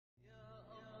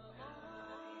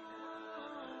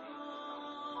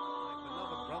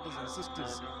brothers and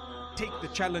sisters, take the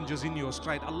challenges in your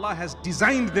stride. Allah has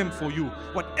designed them for you.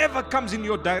 Whatever comes in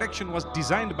your direction was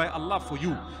designed by Allah for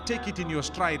you. Take it in your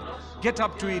stride. Get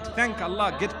up to it. Thank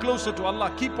Allah. Get closer to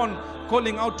Allah. Keep on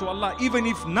calling out to Allah. Even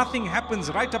if nothing happens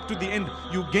right up to the end,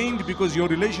 you gained because your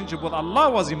relationship with Allah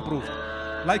was improved.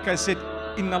 Like I said,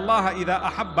 Inna Allah idha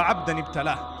ahabba abdan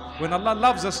ibtalah. When Allah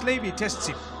loves a slave, He tests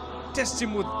him. Tests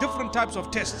him with different types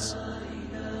of tests.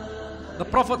 The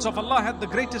prophets of Allah had the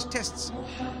greatest tests.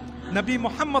 Nabi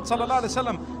Muhammad sallallahu alaihi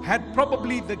wasallam had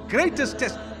probably the greatest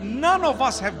test. None of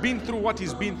us have been through what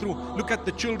he's been through. Look at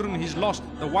the children he's lost,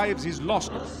 the wives he's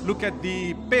lost. Look at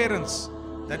the parents,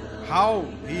 that how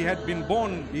he had been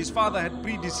born. His father had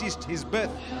predeceased his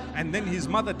birth, and then his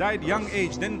mother died young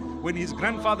age. Then when his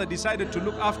grandfather decided to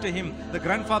look after him, the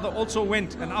grandfather also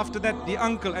went, and after that the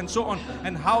uncle, and so on.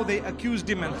 And how they accused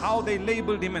him, and how they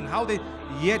labeled him, and how they,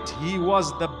 yet he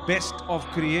was the best of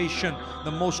creation,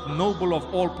 the most noble of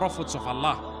all prophets of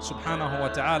Allah subhanahu wa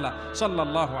ta'ala,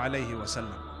 sallallahu alayhi wa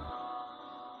sallam.